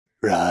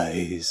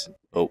Rise.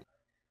 Oh,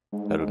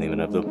 I don't even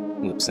have the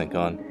lip sync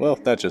on. Well,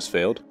 that just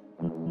failed.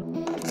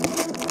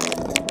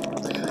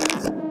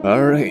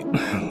 Alright,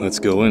 let's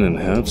go in and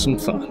have some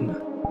fun.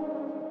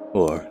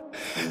 Or,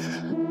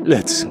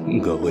 let's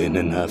go in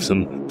and have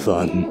some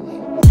fun.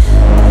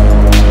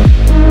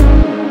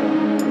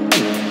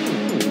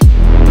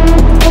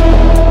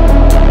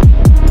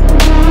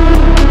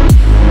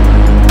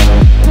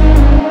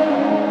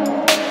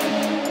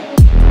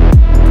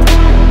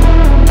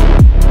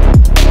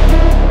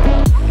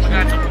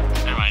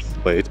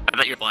 Wait. I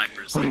bet you're black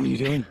person. What are you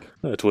doing?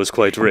 That was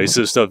quite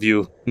racist of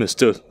you,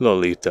 Mr.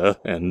 Lolita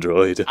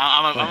Android.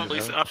 I'm a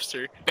police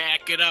officer.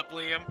 Back it up,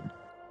 Liam.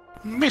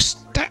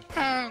 Mr.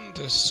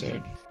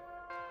 Anderson.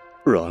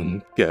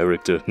 Wrong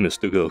character,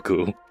 Mr.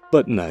 Goku.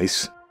 But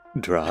nice.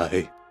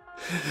 Dry.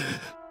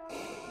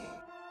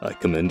 I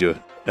commend your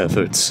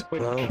efforts.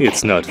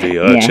 It's not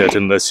VR chat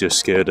unless you're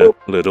scared a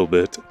little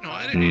bit.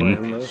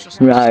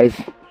 Rise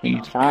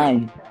and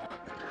shine.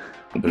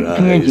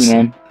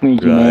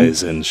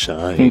 Rise and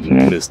shine,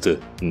 Mr.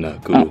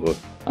 Naku.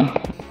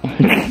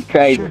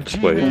 Try.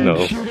 Wait,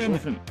 no.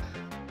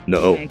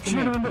 No.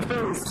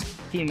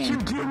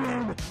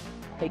 T-Man.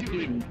 Hey,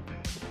 Kitty.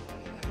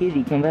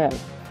 Kitty, come back.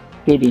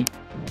 Kitty.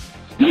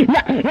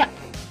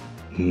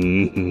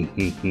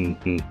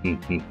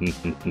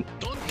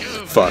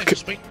 Fuck.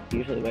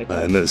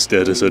 I'm as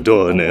dead as a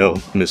doornail,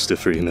 Mr.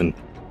 Freeman.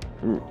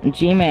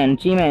 G-Man.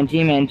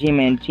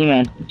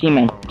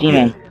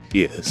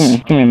 Yes.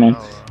 Come here, man.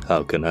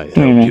 How can I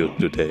help you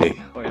today?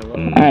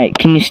 Alright,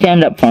 can you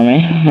stand up for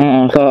me?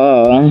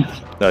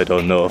 I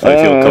don't know if I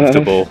feel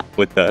comfortable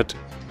with that.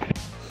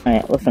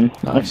 Alright, listen.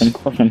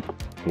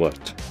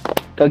 What?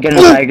 Go get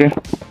him, Tiger.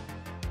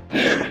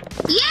 Yay!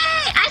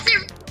 I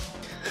said.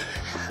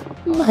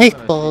 My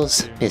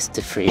balls,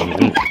 Mr.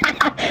 Freeman.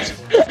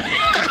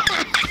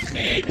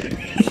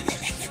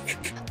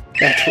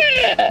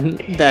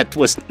 That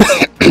was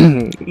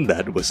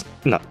that was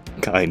not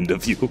kind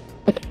of you.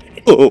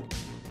 Oh,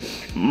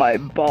 My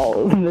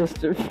balls,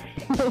 Mr.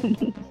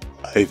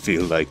 I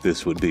feel like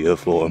this would be a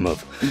form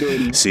of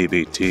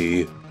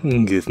CBT.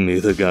 Give me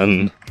the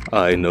gun.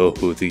 I know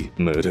who the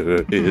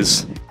murderer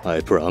is.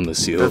 I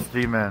promise you. Trust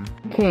G-Man.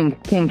 King,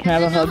 can I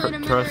have a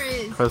hug?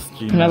 Trust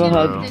G-Man. Can I have a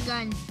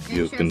hug?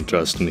 You can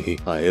trust me.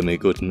 I am a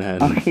good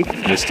man, Okay.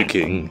 Mr.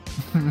 King.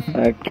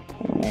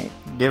 Okay.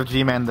 Give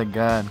G-Man the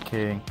gun,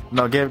 King.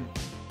 No, give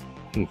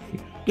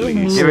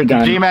Please. it to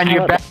gun. G-Man,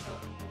 you bet.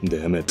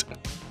 Damn it.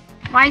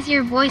 Why is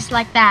your voice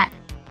like that?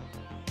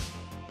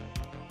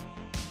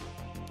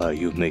 Are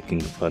you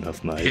making fun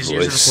of my He's using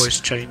a voice? voice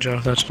changer,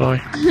 that's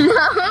why.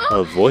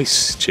 A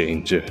voice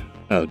changer?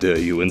 How dare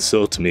you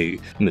insult me,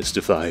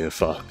 Mr.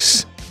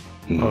 Firefox?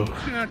 Oh.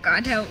 Oh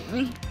God, help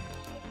me.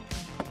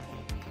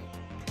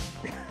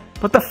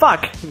 What the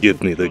fuck?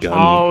 Give me the gun.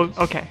 Oh,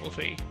 okay. We'll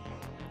see.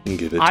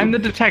 Give it I'm to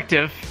the me.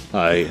 detective.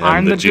 I am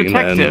I'm the the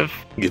G-Man. detective.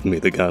 Give me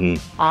the gun.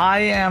 I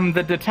am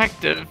the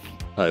detective.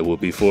 I will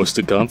be forced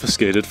to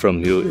confiscate it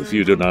from you if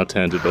you do not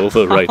hand it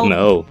over right Oh.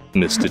 now,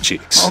 Mr.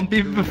 Cheeks. I'll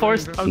be before.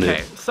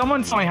 Okay,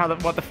 someone tell me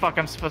what the fuck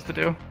I'm supposed to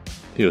do.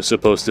 You're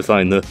supposed to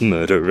find the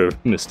murderer,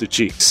 Mr.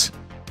 Cheeks.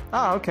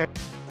 Oh, okay.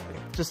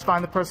 Just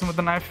find the person with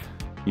the knife.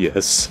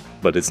 Yes,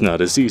 but it's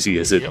not as easy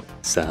as it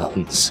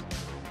sounds.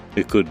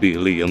 It could be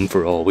Liam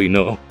for all we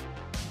know.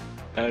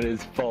 That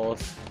is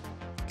false.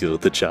 Kill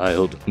the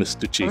child,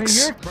 Mr.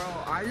 Cheeks. Bro,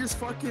 I'm just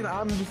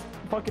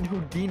fucking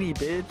Houdini,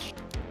 bitch.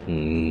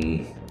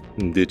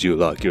 Did you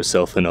lock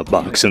yourself in a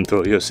box and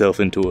throw yourself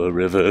into a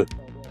river?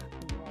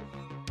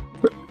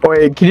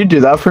 Wait, can you do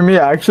that for me,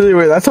 actually?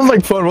 Wait, that sounds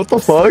like fun, what the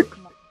fuck?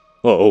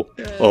 Oh,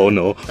 oh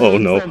no, oh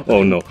no,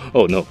 oh no,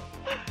 oh no.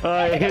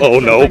 Oh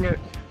no.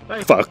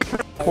 Fuck.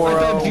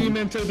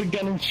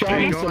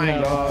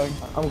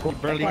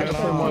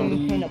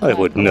 I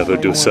would never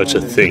do such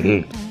a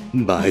thing.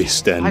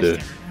 Bystander.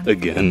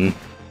 Again.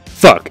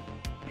 Fuck.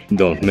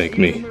 Don't make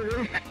me.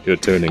 You're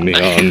turning me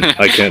on.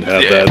 I can't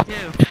have that.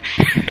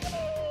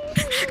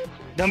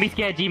 Don't be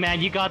scared,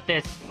 G-Man, you got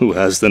this. Who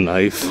has the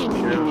knife?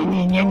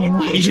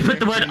 You should put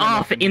the word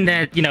off in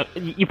the,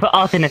 you put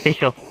off in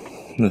official.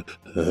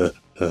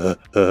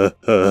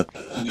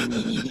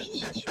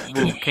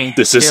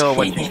 This is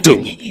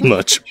too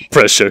much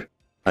pressure.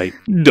 I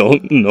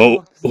don't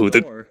know who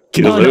the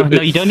killer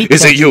No, you don't need to.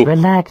 is. It you?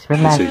 Relax.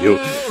 Is it you?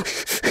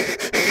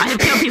 I have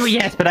killed people,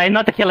 yes, but I am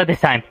not the killer this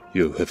time.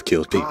 You have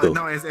killed people.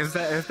 No, is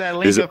that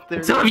link Is it- up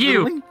there? So have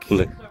you.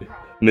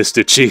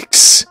 Mr.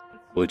 Cheeks,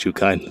 would you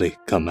kindly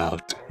come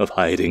out of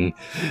hiding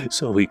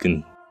so we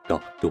can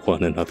talk to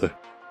one another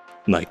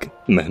like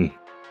men?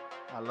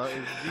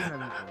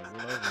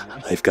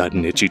 I've got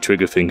an itchy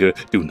trigger finger.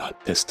 Do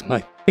not test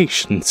my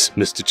patience,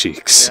 Mr.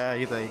 Cheeks. Yeah,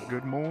 he's like,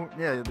 good mood.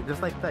 Yeah,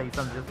 just like that. He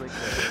sounds just like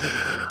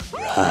that.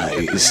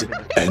 Rise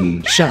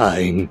and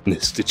shine,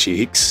 Mr.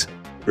 Cheeks.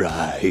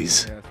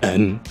 Rise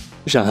and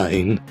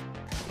shine.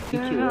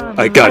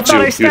 I got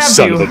you, you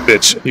son of a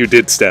bitch. You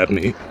did stab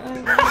me.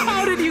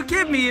 How did you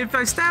get me if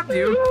I stabbed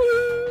you?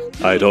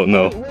 I don't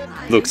know.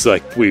 Looks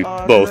like we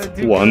both did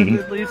I do won. good,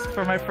 at least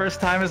for my first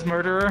time as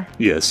murderer.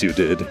 Yes, you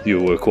did.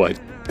 You were quite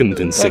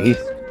convincing.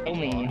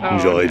 Oh,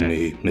 Join okay.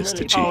 me, Mr.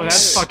 Cheeks. Oh,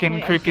 that's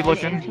fucking creepy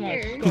looking.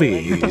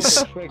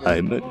 Please.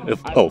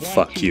 Oh,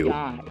 fuck you.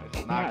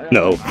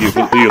 No,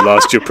 you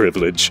lost your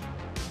privilege.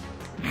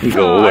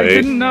 Go Oh, I away.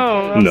 didn't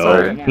know. I'm No,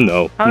 sorry.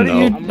 no, How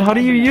no. do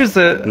you use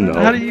it? No.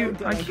 How do you?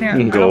 I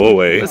can't. Go I don't-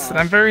 away. Listen,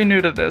 I'm very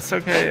new to this.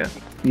 Okay.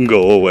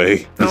 Go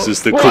away. This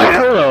is the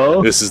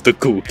cool. This is the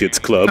cool kids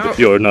club. No.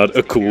 You're not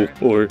a cool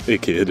or a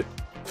kid.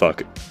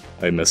 Fuck.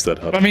 I messed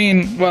that up. I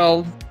mean,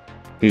 well.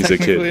 He's a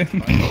kid.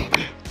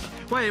 technically-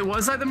 Wait,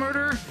 was I the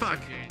murderer? Fuck.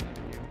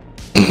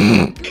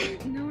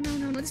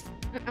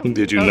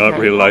 Did you not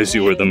realize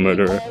you were the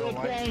murderer?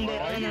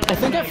 I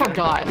think I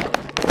forgot.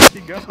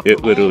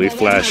 It literally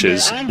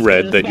flashes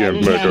red that you're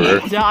a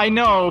murderer. Yeah, I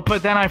know,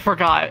 but then I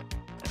forgot.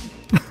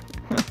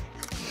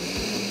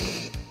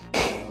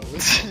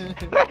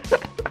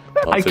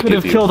 I could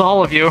have killed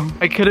all of you.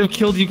 I could have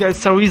killed you guys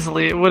so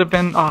easily. It would have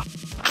been. Oh,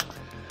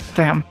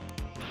 damn.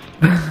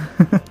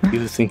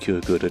 You think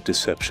you're good at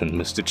deception,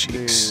 Mr.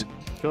 Cheeks.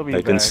 He'll be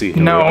I can back. see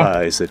in No. your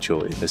eyes that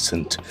you're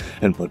innocent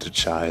and but a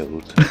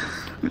child.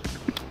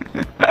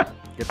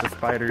 Get the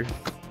spiders.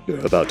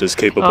 You're about as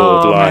capable Oh,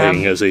 of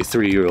lying man. as a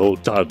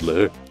 3-year-old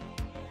toddler.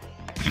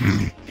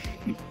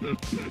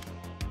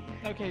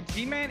 Okay,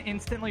 G-Man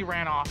instantly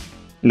ran off.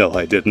 No,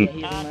 I didn't.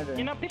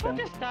 You know, people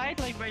just died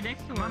like right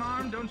next to One him.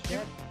 arm, don't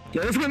shoot.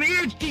 It's from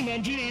here,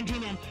 G-Man, G-Man,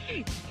 G-Man.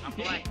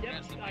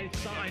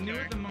 I knew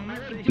at the moment.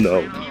 that he No.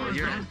 ran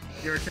off.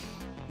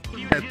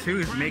 Your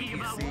tattoos make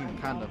you seem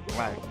kind of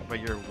black, but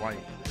you're white.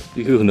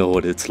 You know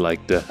what it's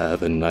like to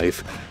have a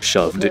knife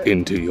shoved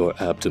into your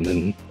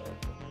abdomen.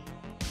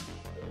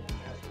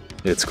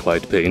 It's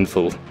quite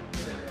painful.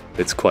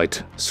 It's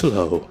quite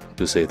slow,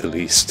 to say the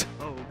least.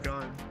 Oh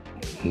god.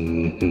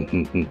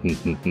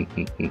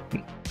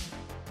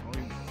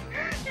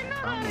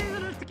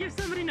 To give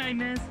somebody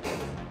nightmares.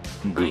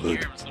 I hear Good.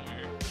 him somewhere.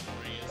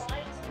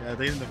 Yeah,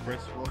 they're in the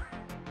first floor.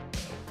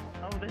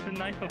 Oh, there's a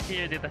knife up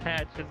here to the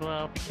hatch as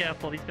well. Be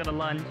careful, he's gonna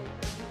lunge.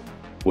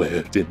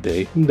 Where did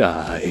they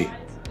die?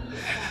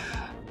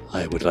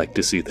 I would like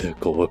to see their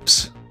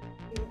corpse.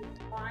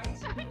 I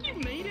think you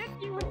made it.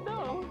 You would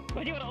know.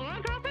 But you would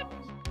autograph it?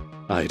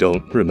 I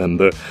don't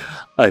remember.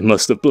 I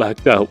must have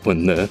blacked out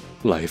when the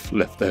life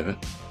left their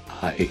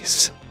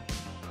eyes.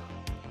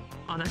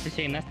 Oh, that's a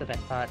shame. That's the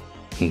best part.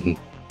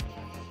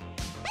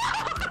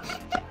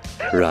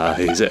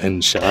 Rise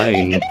and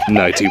shine,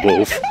 Nighty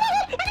Wolf.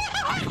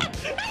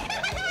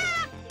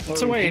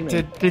 So wait,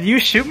 did you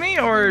shoot me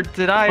or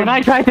did I? When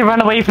I tried to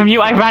run away from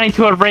you, I ran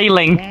into a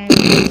railing.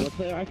 Let's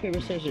play rock, paper,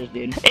 scissors,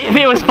 dude. If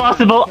it was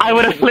possible, I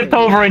would have flipped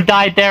over and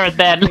died there and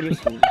then.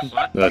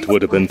 That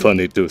would have been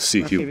funny to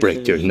see you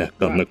break your neck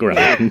on the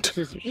ground.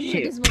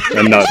 Shit.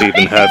 And not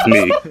even have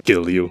me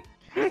kill you.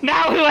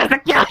 Now who has the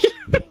kill?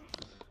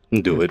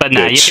 Do it, But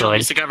nah, you bitch. do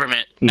He's the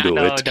government. No, Do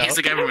no, it. he's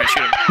the government.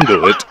 Shoot him.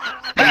 Do it.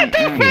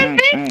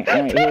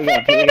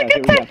 Alright,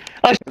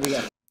 here we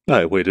go.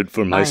 I waited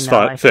for my I know,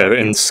 spot I fair felt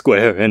and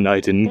square and I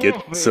didn't get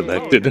Oh,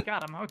 selected.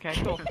 got him. Okay,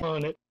 cool.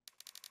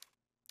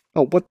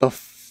 Oh, what the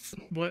f-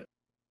 What?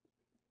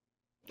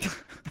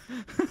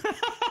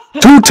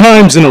 2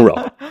 times in a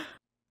row!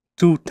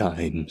 2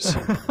 times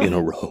in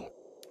a row.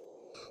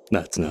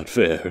 That's not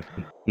fair,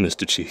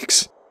 Mr.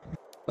 Cheeks.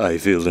 I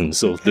feel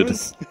insulted,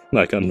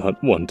 like I'm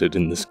not wanted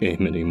in this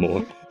game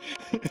anymore.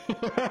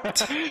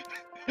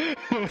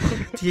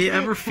 Do you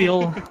ever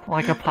feel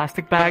like a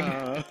plastic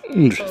bag?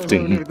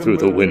 Drifting through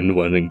the wind,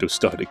 wanting to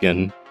start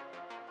again.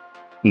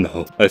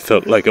 No, I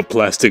felt like a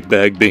plastic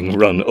bag being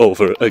run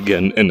over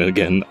again and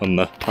again on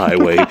the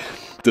highway.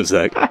 Does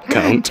that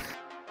count?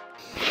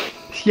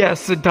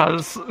 Yes, it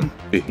does.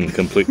 Being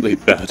completely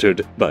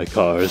battered by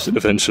cars,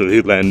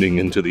 eventually landing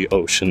into the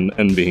ocean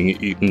and being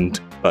eaten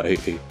by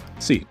a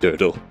sea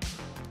turtle.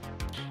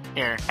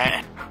 Here,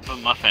 have a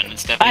muffin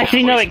instead of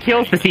Actually, no, it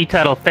kills the sea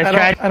turtle. There's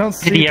I don't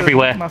see tragedy the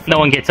everywhere. muffin. No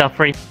one gets off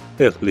free.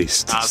 At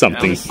least At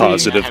something least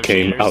positive have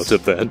came haters. out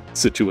of that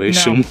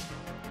situation.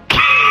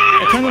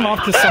 I turned them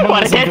off to someone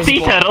What a who's dead sea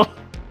invisible. turtle!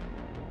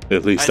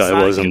 At least It's I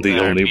not wasn't the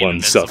good, only being one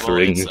invincible,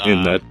 suffering it's,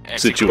 in that it's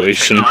a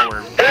situation. click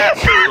right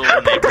now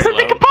where people, when they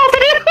reload,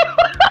 Positive!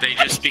 they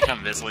just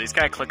become visible. You just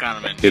gotta click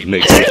on them and It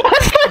makes it.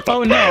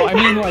 Oh no, I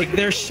mean like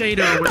their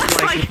shader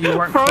was like if you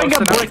weren't Throwing close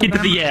a enough brick to into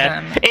them, the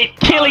air. then- It's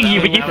killing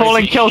you, but you that fall was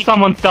and easy. kill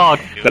someone's dog.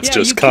 That's Yeah,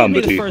 just you killed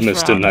me the comedy,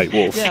 first Mr. round.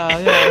 Nightwolf. Yeah,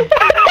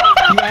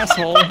 yeah. You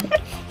asshole.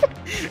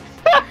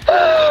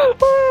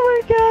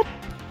 Oh my god.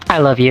 I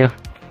love you.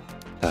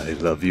 I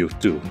love you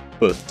too,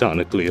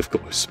 platonically, of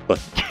course, but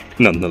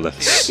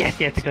nonetheless. Yes,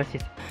 yes, of course,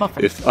 yes.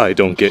 Muffin. If I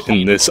don't get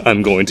in this,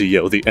 I'm going to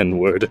yell the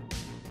N-word.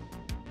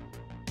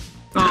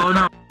 Oh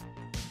no.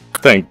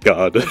 Thank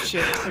God.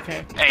 Shit.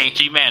 Okay. hey,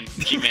 G-Man,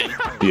 G-Man,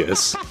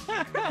 Yes.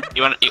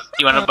 you want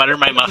to butter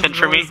my muffin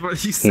for me? What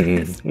he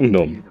said.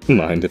 Don't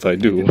mind if I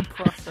do.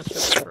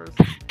 Process it first.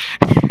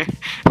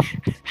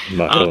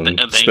 My own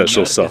thank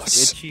special you.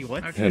 sauce. Itchy,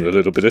 what? And a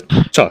little bit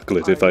of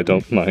chocolate if I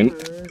don't mind.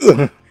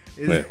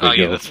 There Oh we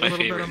yeah, go. that's my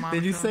favorite.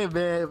 Did you say,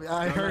 man?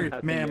 I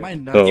heard, man, my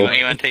nuts. Oh.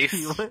 You want to taste?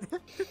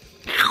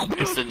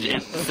 It's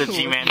the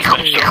G-Man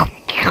special.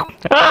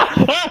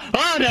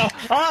 Oh no!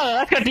 Oh,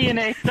 that's got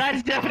DNA.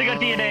 That's definitely got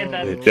DNA in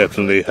that. It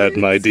definitely had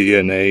my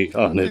DNA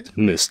on it,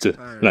 Mr.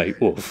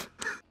 Nightwolf.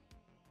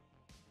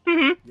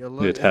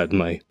 It had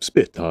my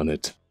spit on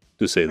it,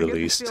 to say the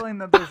least. feeling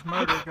that there's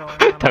murder going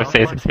on. Don't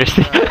say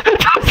suspicious.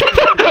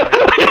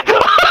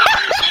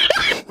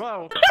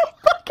 Whoa.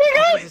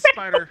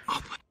 Spider.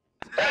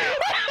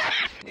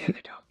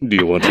 Do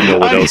you want to know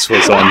what else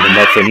was on the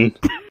muffin,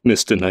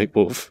 Mr.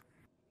 Nightwolf?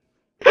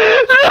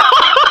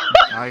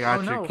 I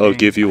got you. I'll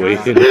give you a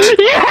hint.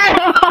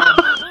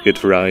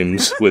 It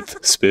rhymes with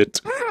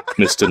spit,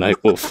 Mr.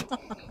 Nightwolf.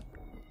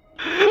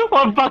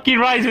 What fucking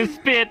rhymes with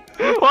spit?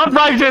 What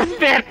rhymes with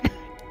spit?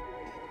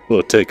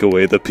 We'll take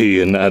away the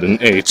P and add an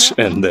H,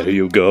 and there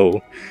you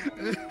go.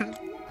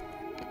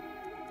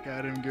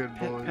 Got him good,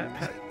 boy.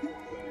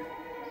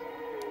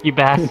 You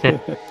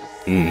bastard.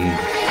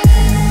 Mm.